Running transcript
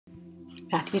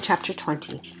Matthew chapter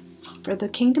 20. For the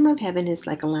kingdom of heaven is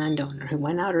like a landowner who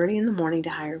went out early in the morning to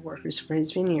hire workers for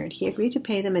his vineyard. He agreed to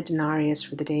pay them a denarius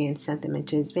for the day and sent them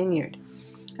into his vineyard.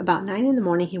 About 9 in the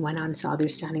morning he went out and saw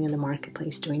others standing in the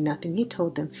marketplace doing nothing. He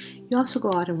told them, "You also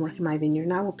go out and work in my vineyard,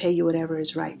 and I will pay you whatever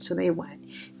is right." So they went.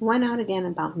 He went out again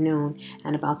about noon,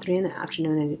 and about 3 in the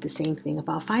afternoon and did the same thing.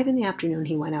 About 5 in the afternoon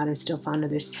he went out and still found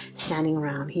others standing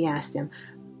around. He asked them,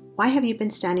 "Why have you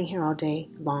been standing here all day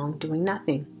long doing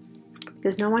nothing?"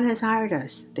 "Because no one has hired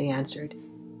us," they answered.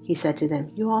 He said to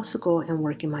them, "You also go and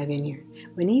work in my vineyard."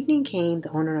 When evening came,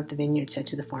 the owner of the vineyard said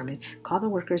to the foreman, "Call the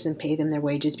workers and pay them their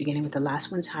wages, beginning with the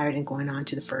last ones hired and going on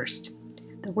to the first."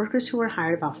 The workers who were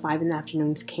hired about 5 in the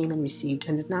afternoon came and received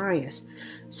a denarius.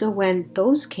 So when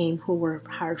those came who were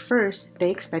hired first,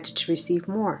 they expected to receive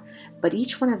more. But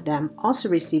each one of them also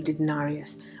received a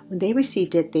denarius. When they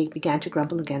received it, they began to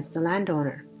grumble against the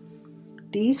landowner.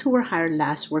 "These who were hired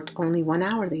last worked only 1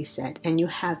 hour," they said, "and you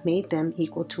have made them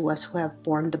equal to us who have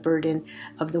borne the burden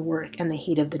of the work and the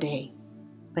heat of the day."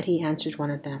 But he answered one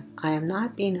of them, "I am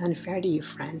not being unfair to you,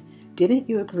 friend. Didn't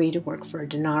you agree to work for a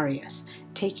denarius?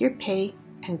 Take your pay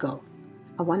and go.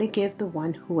 I want to give the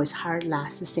one who was hired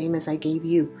last the same as I gave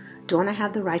you. Don't I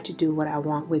have the right to do what I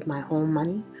want with my own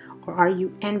money? Or are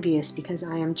you envious because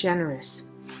I am generous?"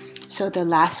 So the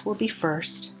last will be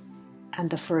first, and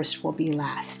the first will be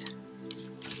last.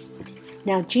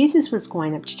 Now Jesus was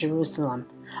going up to Jerusalem.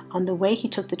 On the way he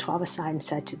took the 12 aside and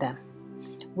said to them,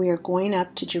 "We are going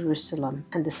up to Jerusalem,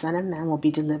 and the Son of Man will be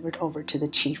delivered over to the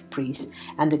chief priests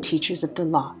and the teachers of the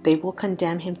law. They will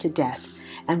condemn him to death,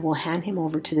 and will hand him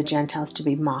over to the Gentiles to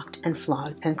be mocked and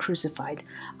flogged and crucified.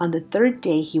 On the 3rd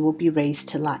day he will be raised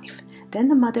to life." Then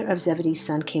the mother of Zebedee's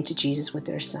son came to Jesus with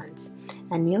their sons,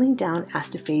 and kneeling down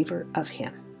asked a favor of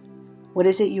him. "What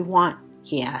is it you want?"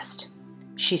 he asked.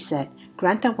 She said,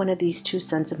 "Grant that one of these 2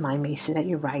 sons of mine may sit at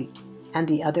your right and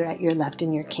the other at your left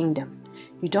in your kingdom."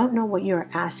 "You don't know what you are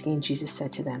asking," Jesus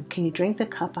said to them. "Can you drink the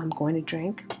cup I'm going to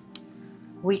drink?"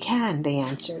 "We can," they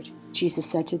answered. Jesus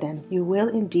said to them, "You will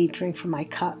indeed drink from my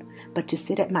cup, but to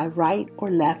sit at my right or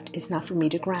left is not for me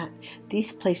to grant.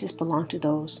 These places belong to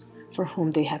those for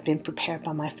whom they have been prepared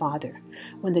by my Father."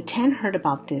 When the 10 heard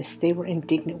about this, they were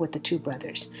indignant with the 2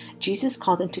 brothers. Jesus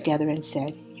called them together and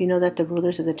said, "You know that the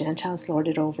rulers of the Gentiles lord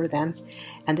it over them,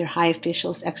 and their high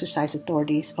officials exercise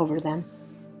authorities over them.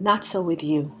 Not so with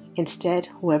you. Instead,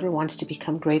 whoever wants to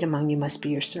become great among you must be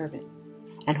your servant,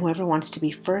 and whoever wants to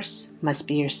be first must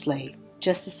be your slave,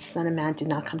 just as the Son of Man did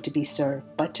not come to be served,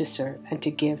 but to serve, and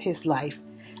to give his life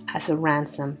as a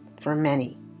ransom for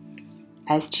many."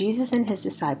 As Jesus and his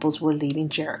disciples were leaving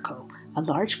Jericho, a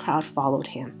large crowd followed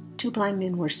him. 2 blind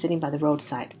men were sitting by the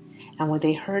roadside, and when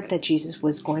they heard that Jesus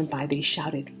was going by, they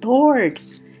shouted, "Lord,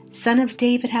 Son of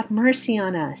David, have mercy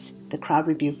on us." The crowd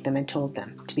rebuked them and told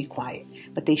them to be quiet,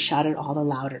 but they shouted all the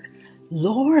louder,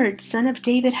 "Lord, Son of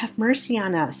David, have mercy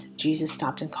on us." Jesus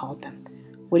stopped and called them.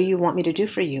 "What do you want me to do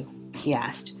for you?" he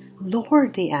asked.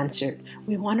 "Lord," they answered,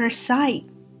 "we want our sight."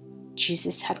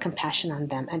 Jesus had compassion on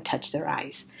them and touched their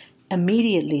eyes.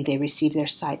 Immediately they received their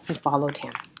sight and followed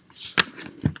him.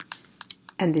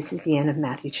 And this is the end of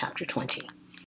Matthew chapter 20.